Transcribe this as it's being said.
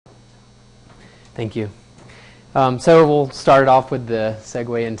Thank you. So we'll start it off with the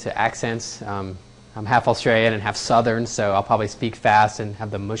segue into accents. I'm half Australian and half Southern, so I'll probably speak fast and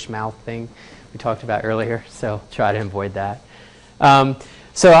have the mush mouth thing we talked about earlier, so try to avoid that.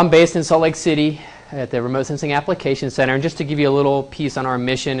 So I'm based in Salt Lake City at the Remote Sensing Application Center, and just to give you a little piece on our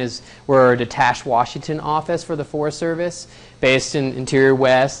mission is we're a detached Washington office for the Forest Service based in Interior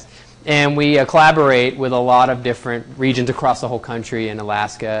West, and we collaborate with a lot of different regions across the whole country in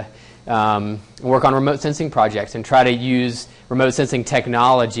Alaska, work on remote sensing projects and try to use remote sensing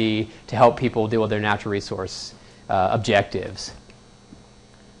technology to help people deal with their natural resource objectives.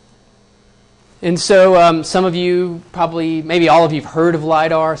 And so some of you probably, maybe all of you have heard of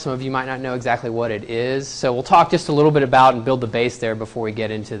LIDAR. Some of you might not know exactly what it is. So we'll talk just a little bit about and build the base there before we get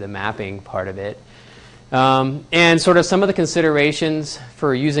into the mapping part of it. And sort of some of the considerations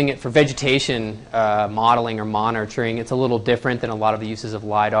for using it for vegetation modeling or monitoring. It's a little different than a lot of the uses of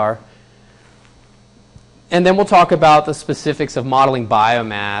LIDAR. And then we'll talk about the specifics of modeling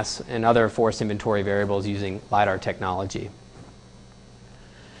biomass and other forest inventory variables using LIDAR technology.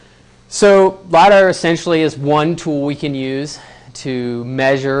 So LIDAR essentially is one tool we can use to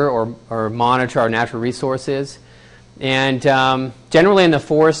measure or monitor our natural resources. And generally in the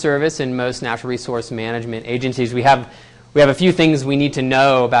Forest Service and most natural resource management agencies, we have a few things we need to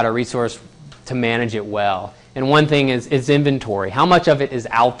know about a resource to manage it well. And one thing is inventory. How much of it is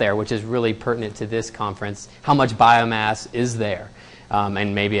out there, which is really pertinent to this conference? How much biomass is there?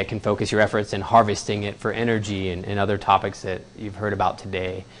 And maybe it can focus your efforts in harvesting it for energy and other topics that you've heard about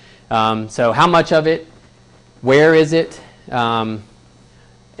today. So how much of it? Where is it?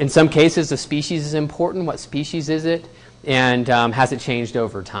 In some cases, the species is important. What species is it? And has it changed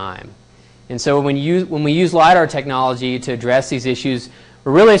over time? And so when we use LIDAR technology to address these issues,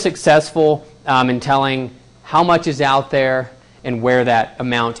 we're really successful in telling how much is out there and where that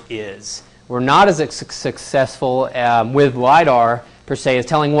amount is. We're not as successful with LIDAR, per se, as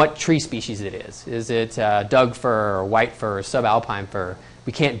telling what tree species it is. Is it Doug fir or white fir or subalpine fir?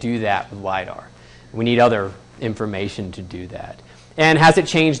 We can't do that with LIDAR. We need other information to do that. And has it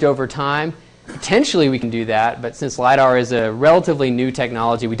changed over time? Potentially we can do that, but since LIDAR is a relatively new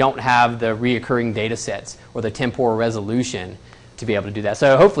technology, we don't have the reoccurring data sets or the temporal resolution to be able to do that.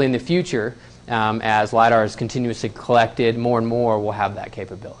 So hopefully in the future, as LIDAR is continuously collected more and more, we'll have that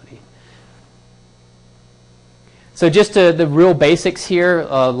capability. So just the real basics here,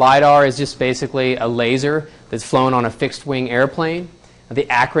 LIDAR is just basically a laser that's flown on a fixed wing airplane. The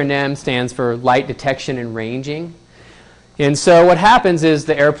acronym stands for Light Detection and Ranging. And so what happens is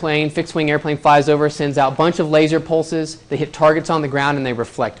the airplane, fixed wing airplane, flies over, sends out a bunch of laser pulses. They hit targets on the ground and they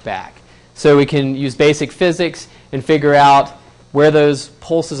reflect back. So we can use basic physics and figure out where those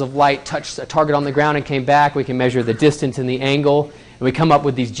pulses of light touched a target on the ground and came back. We can measure the distance and the angle, and we come up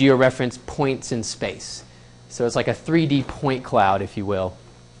with these georeference points in space. So it's like a 3D point cloud, if you will.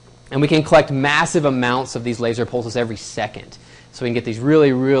 And we can collect massive amounts of these laser pulses every second. So we can get these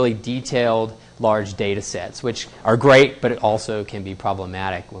really, really detailed, large data sets, which are great, but it also can be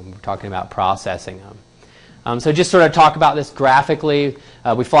problematic when we're talking about processing them. So just sort of talk about this graphically.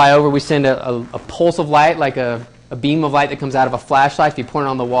 We fly over, we send a pulse of light, like a beam of light that comes out of a flashlight. If you point it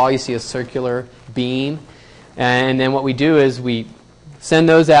on the wall, you see a circular beam. And then what we do is we send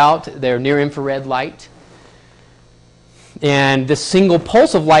those out. They're near-infrared light. And this single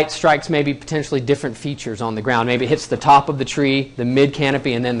pulse of light strikes maybe potentially different features on the ground. Maybe it hits the top of the tree, the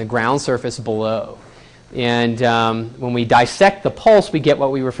mid-canopy, and then the ground surface below. And when we dissect the pulse, we get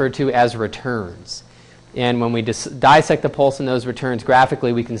what we refer to as returns. And when we dissect the pulse and those returns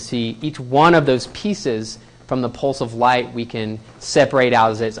graphically, we can see each one of those pieces from the pulse of light we can separate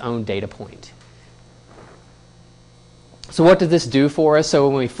out as its own data point. So what does this do for us? So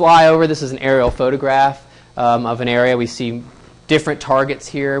when we fly over, this is an aerial photograph of an area. We see different targets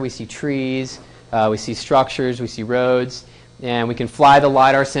here. We see trees, we see structures, we see roads, and we can fly the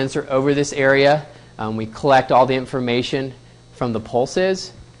LIDAR sensor over this area. We collect all the information from the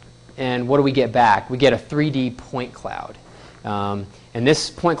pulses, and what do we get back? We get a 3D point cloud. And this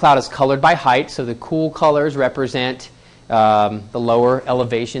point cloud is colored by height, so the cool colors represent the lower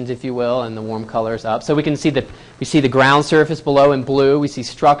elevations, if you will, and the warm colors up. So we can see the ground surface below in blue. We see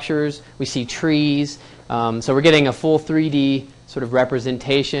structures. We see trees. So we're getting a full 3D sort of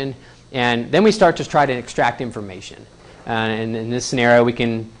representation, and then we start to try to extract information. And in this scenario, we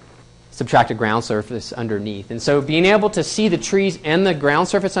can subtract a ground surface underneath. And so being able to see the trees and the ground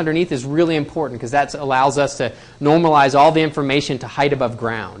surface underneath is really important because that allows us to normalize all the information to height above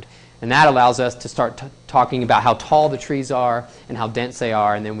ground. And that allows us to start talking about how tall the trees are and how dense they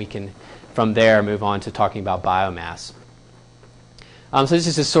are, and then we can, from there, move on to talking about biomass. So this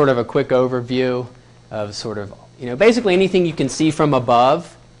is just sort of a quick overview of sort of, basically anything you can see from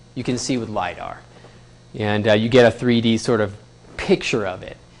above, you can see with LIDAR. And you get a 3D sort of picture of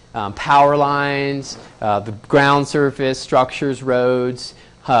it. Power lines, the ground surface, structures, roads,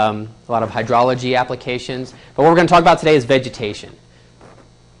 a lot of hydrology applications. But what we're going to talk about today is vegetation.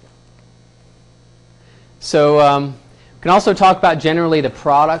 So we can also talk about generally the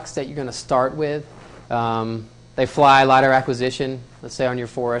products that you're going to start with. They fly LIDAR acquisition, let's say on your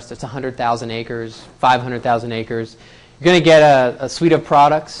forest. It's 100,000 acres, 500,000 acres. You're going to get a suite of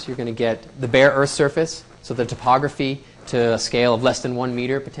products. You're going to get the bare earth surface, so the topography to a scale of less than 1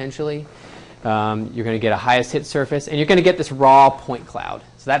 meter potentially. You're going to get a highest hit surface, and you're going to get this raw point cloud.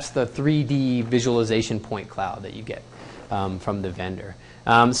 So that's the 3D visualization point cloud that you get from the vendor.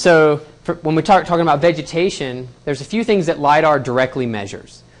 When we talking about vegetation, there's a few things that LIDAR directly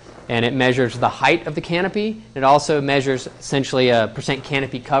measures. And it measures the height of the canopy. It also measures essentially a percent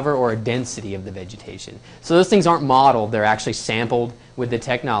canopy cover or a density of the vegetation. So those things aren't modeled. They're actually sampled with the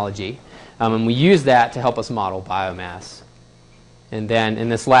technology. And we use that to help us model biomass. And then in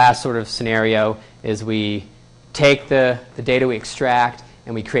this last sort of scenario is we take the data we extract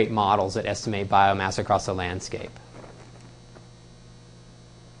and we create models that estimate biomass across the landscape.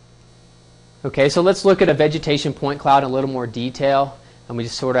 Okay, so let's look at a vegetation point cloud in a little more detail. And we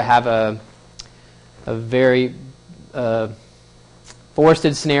just sort of have a very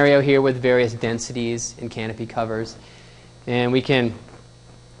forested scenario here with various densities and canopy covers. And we can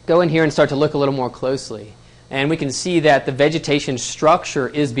go in here and start to look a little more closely. And we can see that the vegetation structure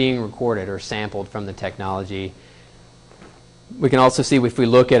is being recorded or sampled from the technology. We can also see if we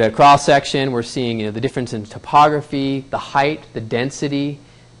look at a cross-section, we're seeing the difference in topography, the height, the density.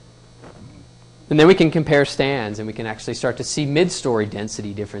 And then we can compare stands, and we can actually start to see mid-story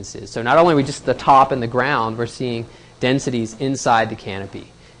density differences. So not only are we just the top and the ground, we're seeing densities inside the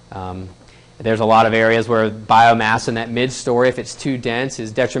canopy. There's a lot of areas where biomass in that mid-story, if it's too dense,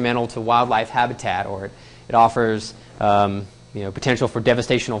 is detrimental to wildlife habitat, or it offers potential for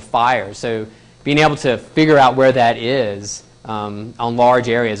devastational fires. So being able to figure out where that is on large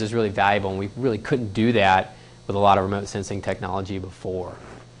areas is really valuable, and we really couldn't do that with a lot of remote sensing technology before.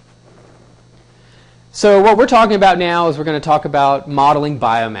 So what we're talking about now is we're going to talk about modeling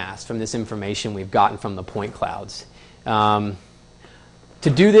biomass from this information we've gotten from the point clouds. To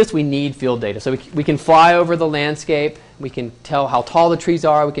do this, we need field data. So we can fly over the landscape. We can tell how tall the trees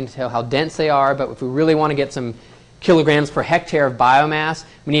are. We can tell how dense they are. But if we really want to get some kilograms per hectare of biomass,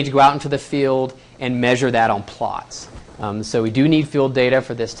 we need to go out into the field and measure that on plots. So we do need field data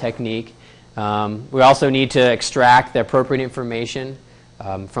for this technique. We also need to extract the appropriate information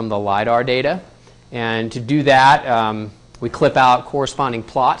from the LIDAR data. And to do that, we clip out corresponding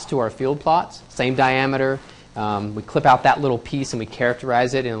plots to our field plots, same diameter. We clip out that little piece and we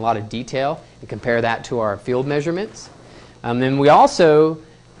characterize it in a lot of detail and compare that to our field measurements. Then we also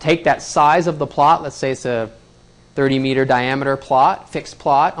take that size of the plot, let's say it's a 30-meter diameter plot, fixed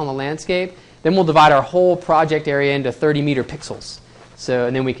plot on the landscape. Then we'll divide our whole project area into 30-meter pixels.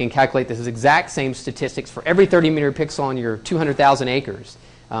 And then we can calculate this exact same statistics for every 30-meter pixel on your 200,000 acres.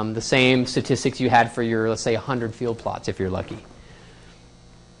 The same statistics you had for your, let's say, 100 field plots if you're lucky.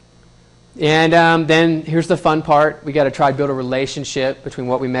 And then here's the fun part. We got to try to build a relationship between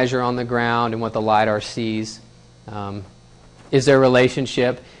what we measure on the ground and what the LIDAR sees. Is there a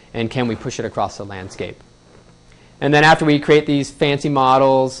relationship, and can we push it across the landscape? And then after we create these fancy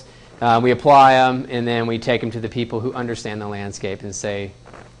models, we apply them, and then we take them to the people who understand the landscape and say,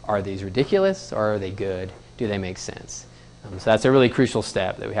 are these ridiculous, or are they good? Do they make sense? So that's a really crucial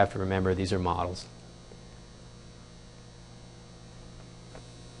step that we have to remember. These are models.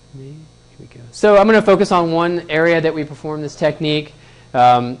 Here we go. So I'm going to focus on one area that we perform this technique.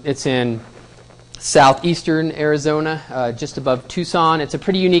 It's in southeastern Arizona, just above Tucson. It's a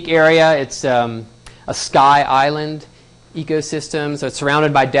pretty unique area. It's a sky island ecosystem. So it's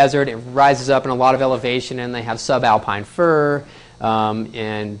surrounded by desert. It rises up in a lot of elevation, and they have subalpine fir.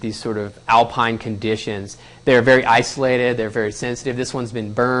 And these sort of alpine conditions. They're very isolated. They're very sensitive. This one's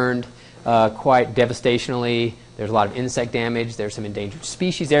been burned quite devastatingly. There's a lot of insect damage. There's some endangered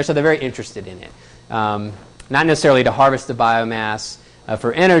species there, so they're very interested in it. Not necessarily to harvest the biomass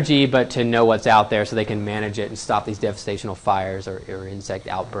for energy, but to know what's out there so they can manage it and stop these devastational fires or insect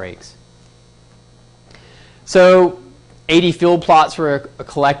outbreaks. So 80 field plots were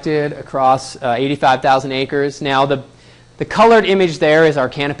collected across 85,000 acres. Now the colored image there is our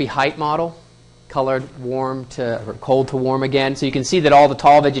canopy height model, colored warm to or cold to warm again. So you can see that all the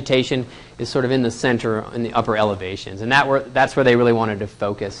tall vegetation is sort of in the center in the upper elevations. And that's where they really wanted to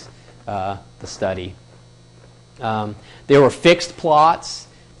focus the study. They were fixed plots.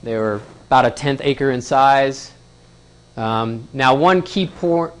 They were about a 1/10 acre in size. Now, one key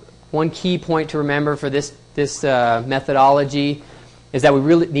point to remember for this methodology is that we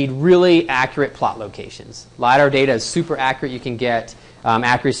really need really accurate plot locations. LIDAR data is super accurate. You can get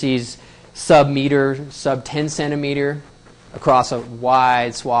accuracies sub-meter, sub-10 centimeter across a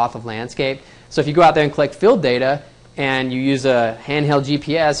wide swath of landscape. So if you go out there and collect field data and you use a handheld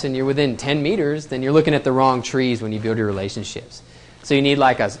GPS and you're within 10 meters, then you're looking at the wrong trees when you build your relationships. So you need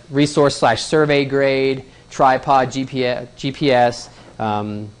like a resource/survey grade, tripod GPS,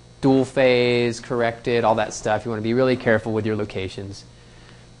 dual phase, corrected, all that stuff. You want to be really careful with your locations.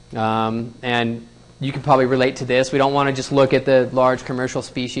 And you can probably relate to this. We don't want to just look at the large commercial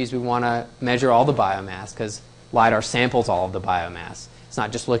species. We want to measure all the biomass because LIDAR samples all of the biomass. It's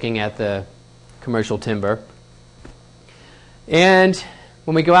not just looking at the commercial timber. And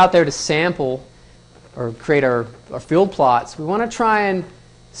when we go out there to sample or create our field plots, we want to try and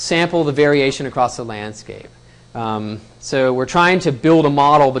sample the variation across the landscape. So we're trying to build a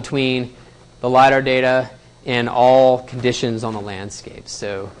model between the LIDAR data and all conditions on the landscape.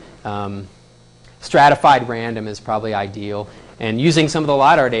 So stratified random is probably ideal. And using some of the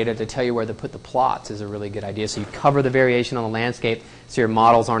LIDAR data to tell you where to put the plots is a really good idea. So you cover the variation on the landscape so your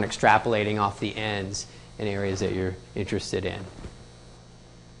models aren't extrapolating off the ends in areas that you're interested in.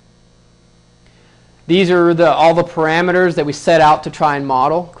 These are all the parameters that we set out to try and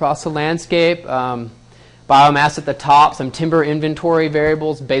model across the landscape. Biomass at the top, some timber inventory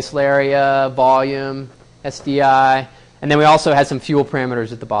variables, basal area, volume, SDI, and then we also had some fuel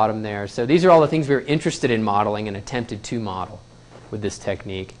parameters at the bottom there. So these are all the things we were interested in modeling and attempted to model with this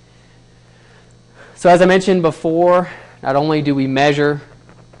technique. So as I mentioned before, not only do we measure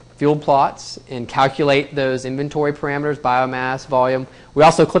field plots and calculate those inventory parameters, biomass, volume, we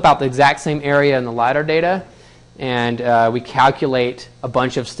also clip out the exact same area in the LIDAR data, and we calculate a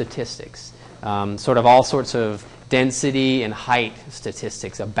bunch of statistics, sort of all sorts of density and height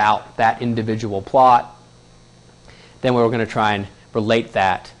statistics about that individual plot. Then we're going to try and relate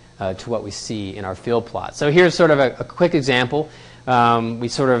that to what we see in our field plot. So here's sort of a quick example. We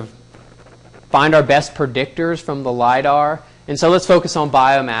sort of find our best predictors from the LIDAR. And so let's focus on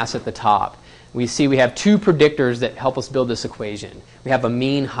biomass at the top. We see we have two predictors that help us build this equation. We have a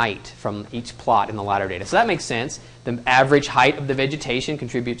mean height from each plot in the LIDAR data. So that makes sense. The average height of the vegetation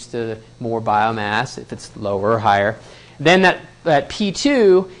contributes to more biomass if it's lower or higher. Then that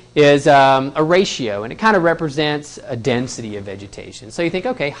P2 is a ratio, and it kind of represents a density of vegetation. So you think,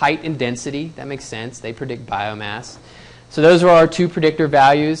 okay, height and density, that makes sense. They predict biomass. So those are our two predictor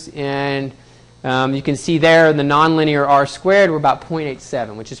values, and you can see there in the nonlinear R squared, we're about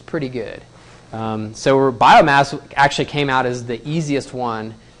 0.87, which is pretty good. So biomass actually came out as the easiest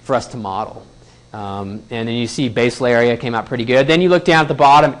one for us to model. And then you see basal area came out pretty good. Then you look down at the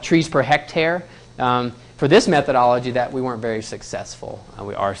bottom, trees per hectare. For this methodology, that we weren't very successful.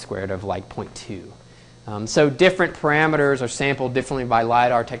 We R squared of like 0.2. So different parameters are sampled differently by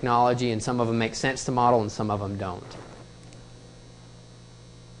LIDAR technology, and some of them make sense to model and some of them don't.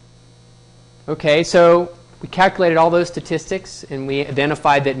 Okay, so we calculated all those statistics, and we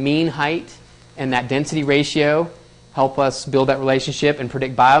identified that mean height and that density ratio help us build that relationship and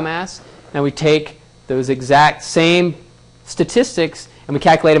predict biomass. Now we take those exact same statistics and we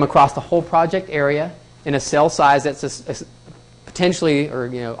calculate them across the whole project area in a cell size that's potentially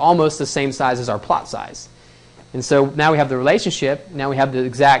or almost the same size as our plot size. And so now we have the relationship. Now we have the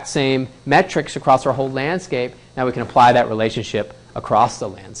exact same metrics across our whole landscape. Now we can apply that relationship across the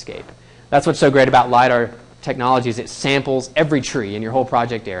landscape. That's what's so great about LIDAR technology is it samples every tree in your whole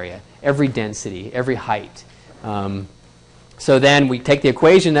project area, every density, every height. So then we take the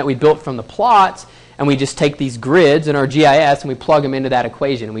equation that we built from the plots and we just take these grids in our GIS and we plug them into that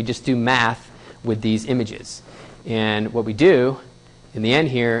equation. And we just do math with these images. And what we do in the end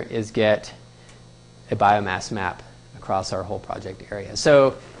here is get a biomass map across our whole project area.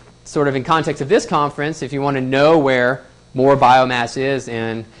 So sort of in context of this conference, if you want to know where more biomass is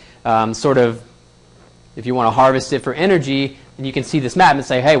and sort of if you want to harvest it for energy, then you can see this map and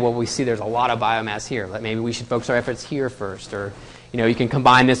say, hey, well, we see there's a lot of biomass here. Maybe we should focus our efforts here first. Or you can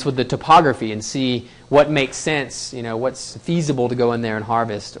combine this with the topography and see what makes sense, what's feasible to go in there and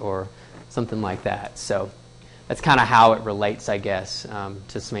harvest or something like that. So that's kind of how it relates, I guess,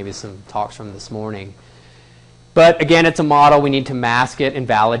 to maybe some talks from this morning. But again, it's a model. We need to mask it and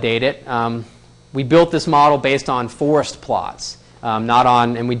validate it. We built this model based on forest plots,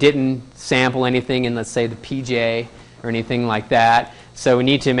 and we didn't sample anything in, let's say, the PJ or anything like that. So we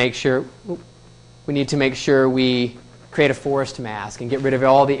need to make sure we create a forest mask and get rid of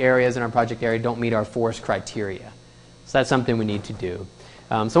all the areas in our project area that don't meet our forest criteria. So that's something we need to do.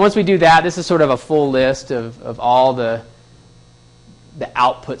 So once we do that, this is sort of a full list of all the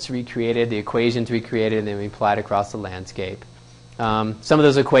outputs we created, the equations we created, and then we applied across the landscape. Some of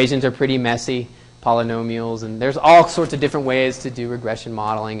those equations are pretty messy, polynomials, and there's all sorts of different ways to do regression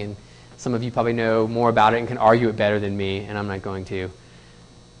modeling, and some of you probably know more about it and can argue it better than me, and I'm not going to.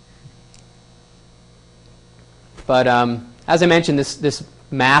 But as I mentioned, this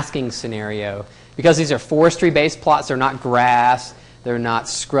masking scenario, because these are forestry-based plots, they're not grass, they're not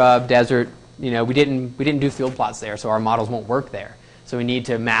scrub, desert. You know, we didn't do field plots there, so our models won't work there. So we need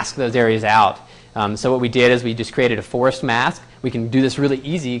to mask those areas out. So what we did is we just created a forest mask. We can do this really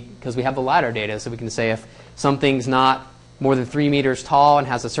easy because we have the LIDAR data. So we can say if something's not more than 3 meters tall and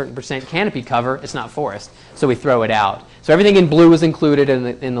has a certain % canopy cover, it's not forest. So we throw it out. So everything in blue is included,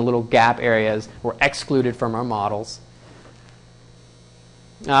 in the little gap areas were excluded from our models.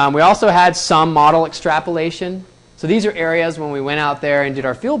 We also had some model extrapolation. So these are areas when we went out there and did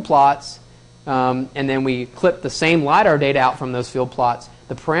our field plots, and then we clipped the same LIDAR data out from those field plots.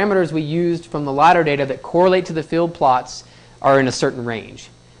 The parameters we used from the LIDAR data that correlate to the field plots are in a certain range.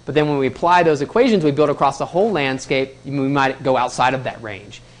 But then when we apply those equations we build across the whole landscape, we might go outside of that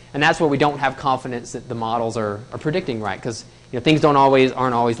range. And that's where we don't have confidence that the models are predicting right, because things aren't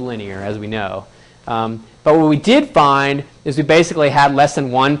always linear, as we know. But what we did find is we basically had less than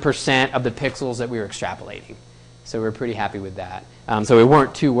 1% of the pixels that we were extrapolating. So we're pretty happy with that. So we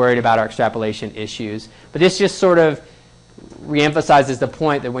weren't too worried about our extrapolation issues. But this just sort of reemphasizes the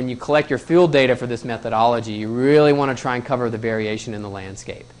point that when you collect your field data for this methodology, you really want to try and cover the variation in the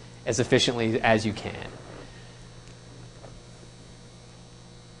landscape as efficiently as you can.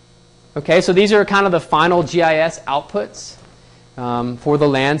 Okay, so these are kind of the final GIS outputs for the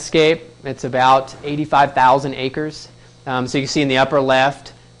landscape. It's about 85,000 acres. So you can see in the upper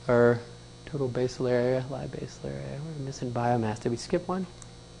left are total basal area, live basal area. We're missing biomass. Did we skip one?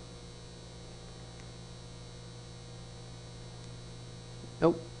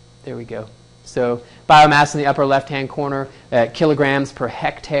 Oh, there we go. So biomass in the upper left-hand corner at kilograms per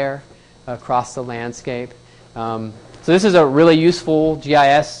hectare across the landscape. So this is a really useful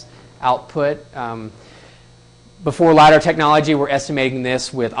GIS output. Before LIDAR technology, we're estimating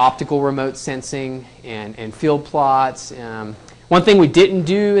this with optical remote sensing and field plots. One thing we didn't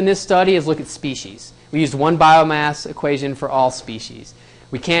do in this study is look at species. We used one biomass equation for all species.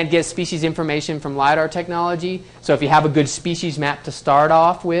 We can't get species information from LIDAR technology, so if you have a good species map to start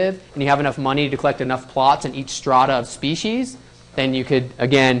off with, and you have enough money to collect enough plots in each strata of species, then you could,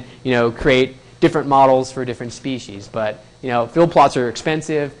 again, create different models for different species. But, field plots are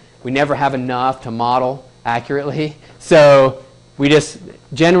expensive. We never have enough to model accurately. So we just,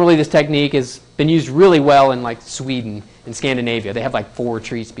 generally this technique has been used really well in like Sweden and Scandinavia. They have like 4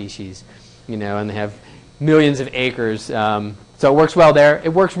 tree species, and they have millions of acres. So it works well there.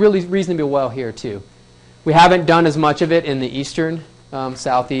 It works really reasonably well here too. We haven't done as much of it in the eastern,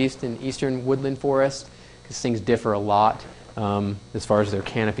 southeast and eastern woodland forest because things differ a lot as far as their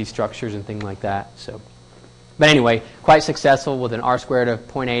canopy structures and things like that. So, but anyway, quite successful with an R-squared of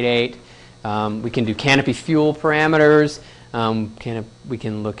 0.88. We can do canopy fuel parameters. We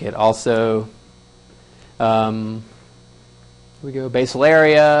can look at also we go basal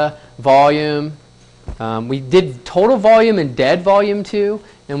area, volume. We did total volume and dead volume too,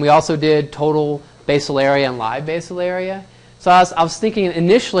 and we also did total basal area and live basal area. So I was thinking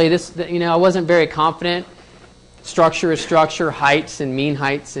initially this, I wasn't very confident. Structure is structure, heights and mean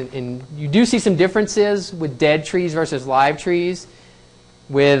heights, and you do see some differences with dead trees versus live trees,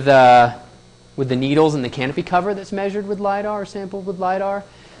 with the needles and the canopy cover that's measured with LIDAR or sampled with LIDAR.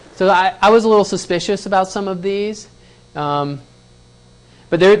 So I was a little suspicious about some of these.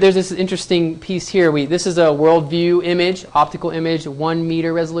 But there's this interesting piece here. This is a world view image, optical image, 1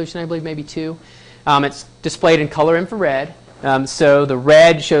 meter resolution, I believe, maybe 2. It's displayed in color infrared. So the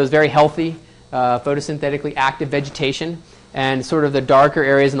red shows very healthy, photosynthetically active vegetation, and sort of the darker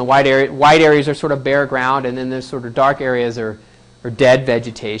areas and the white areas are sort of bare ground, and then the sort of dark areas are dead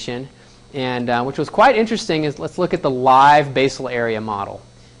vegetation. And which was quite interesting is let's look at the live basal area model.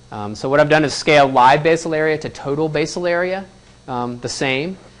 So what I've done is scale live basal area to total basal area. The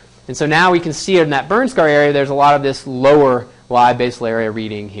same. And so now we can see in that burn scar area there's a lot of this lower live basal area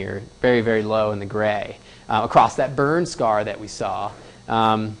reading here, very, very low in the gray, across that burn scar that we saw.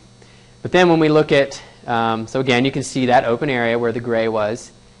 But then when we look at, so again you can see that open area where the gray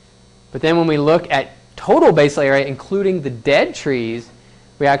was. But then when we look at total basal area, including the dead trees,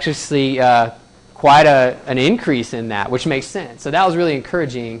 we actually see quite an increase in that, which makes sense. So that was really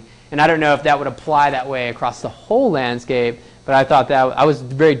encouraging. And I don't know if that would apply that way across the whole landscape, but I thought that I was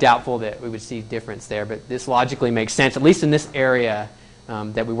very doubtful that we would see difference there. But this logically makes sense, at least in this area,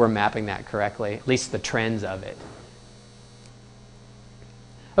 that we were mapping that correctly, at least the trends of it.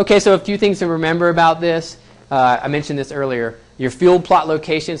 Okay, so a few things to remember about this. I mentioned this earlier. Your field plot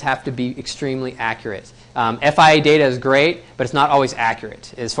locations have to be extremely accurate. FIA data is great, but it's not always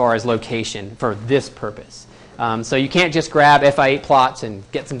accurate as far as location for this purpose. So you can't just grab FI8 plots and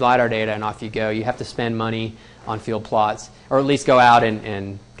get some LIDAR data and off you go. You have to spend money on field plots, or at least go out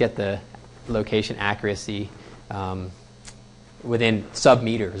and get the location accuracy within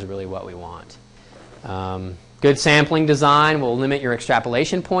sub-meters is really what we want. Good sampling design will limit your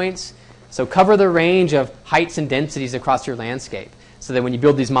extrapolation points. So cover the range of heights and densities across your landscape so that when you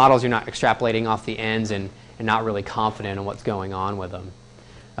build these models, you're not extrapolating off the ends and not really confident in what's going on with them.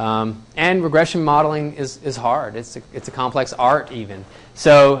 And regression modeling is hard. It's a complex art even.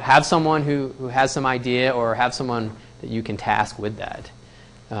 So have someone who has some idea, or have someone that you can task with that.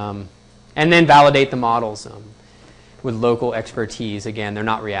 And then validate the models with local expertise. Again, they're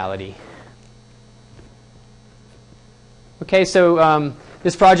not reality. Okay, so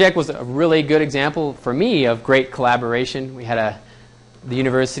this project was a really good example for me of great collaboration. We had the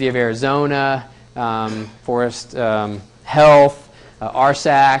University of Arizona, Forest Health,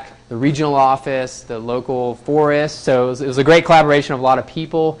 RSAC, the regional office, the local forest. So it was a great collaboration of a lot of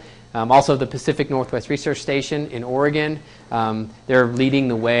people. Also the Pacific Northwest Research Station in Oregon. They're leading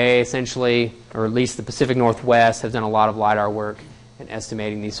the way essentially, or at least the Pacific Northwest has done a lot of LIDAR work in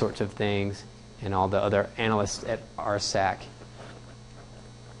estimating these sorts of things, and all the other analysts at RSAC.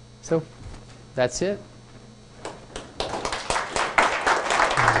 So that's it.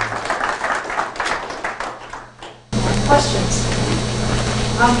 Questions?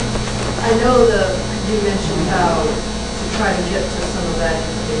 I know you mentioned how to try to get to some of that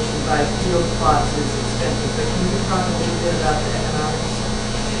information by field plots is expensive, but can you talk a little bit about the economics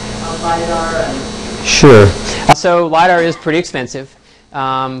of LIDAR? Sure. So LIDAR is pretty expensive.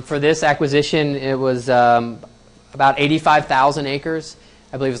 For this acquisition, it was about 85,000 acres.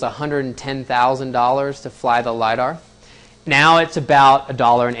 I believe it was $110,000 to fly the LIDAR. Now it's about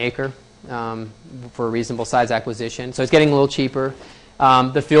 $1 an acre for a reasonable size acquisition. So it's getting a little cheaper.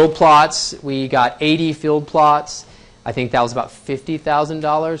 The field plots, we got 80 field plots. I think that was about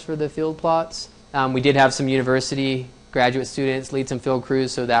 $50,000 for the field plots. We did have some university graduate students lead some field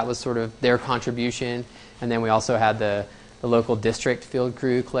crews, so that was sort of their contribution. And then we also had the local district field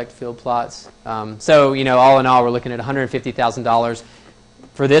crew collect field plots. So, you know, all in all, we're looking at $150,000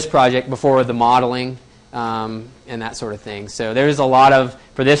 for this project before the modeling and that sort of thing. So there's a lot of,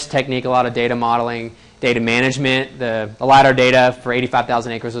 for this technique, a lot of data modeling, data management. The LIDAR data for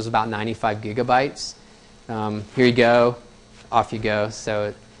 85,000 acres was about 95 gigabytes. Here you go, off you go.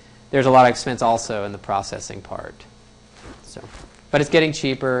 So there's a lot of expense also in the processing part. So, but it's getting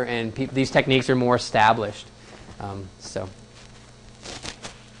cheaper, and these techniques are more established. So.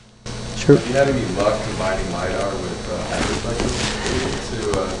 Sure. Have you had any luck combining LIDAR with hyperspectral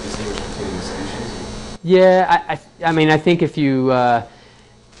to distinguish between the species? Yeah, I mean, I think if you've got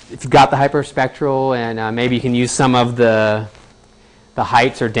the hyperspectral, and maybe you can use some of the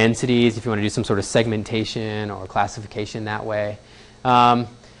heights or densities if you want to do some sort of segmentation or classification that way.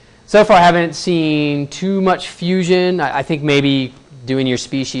 So far, I haven't seen too much fusion. I think maybe doing your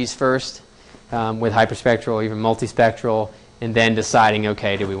species first with hyperspectral or even multispectral, and then deciding,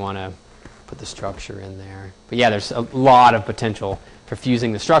 okay, do we want to put the structure in there? But yeah, there's a lot of potential for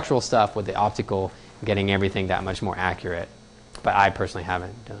fusing the structural stuff with the optical and getting everything that much more accurate. But I personally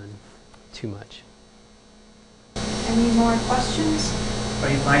haven't done too much. Any more questions? Are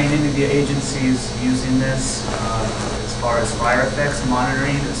you finding any of the agencies using this as far as fire effects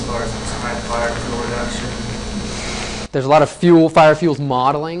monitoring, as far as prescribed fire fuel reduction? There's a lot of fire fuels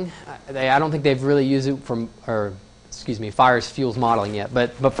modeling. I don't think they've really used it fire fuels modeling yet.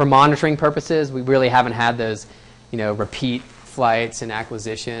 But for monitoring purposes, we really haven't had those, repeat flights and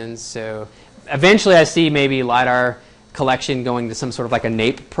acquisitions. So eventually, I see maybe LIDAR collection going to some sort of like a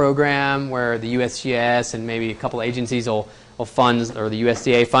NAPE program where the USGS and maybe a couple agencies will fund, or the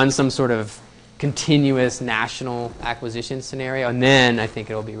USDA funds some sort of continuous national acquisition scenario, and then I think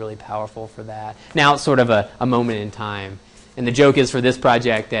it'll be really powerful for that. Now it's sort of a moment in time, and the joke is for this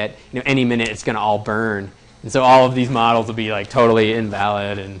project that any minute it's going to all burn, and so all of these models will be like totally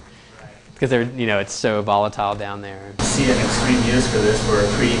invalid, and because they're it's so volatile down there. See an extreme use for this for a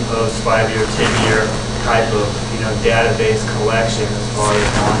pre-post 5-year, 10-year type of database collection as far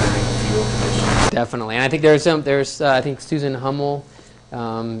as monitoring fuel conditions. Definitely, and I think there's I think Susan Hummel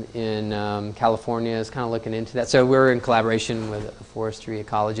in California is kind of looking into that. So we're in collaboration with a forestry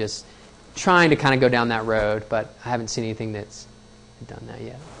ecologist trying to kind of go down that road, but I haven't seen anything that's done that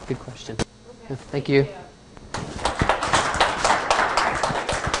yet. Good question. Okay. Thank you. Yeah.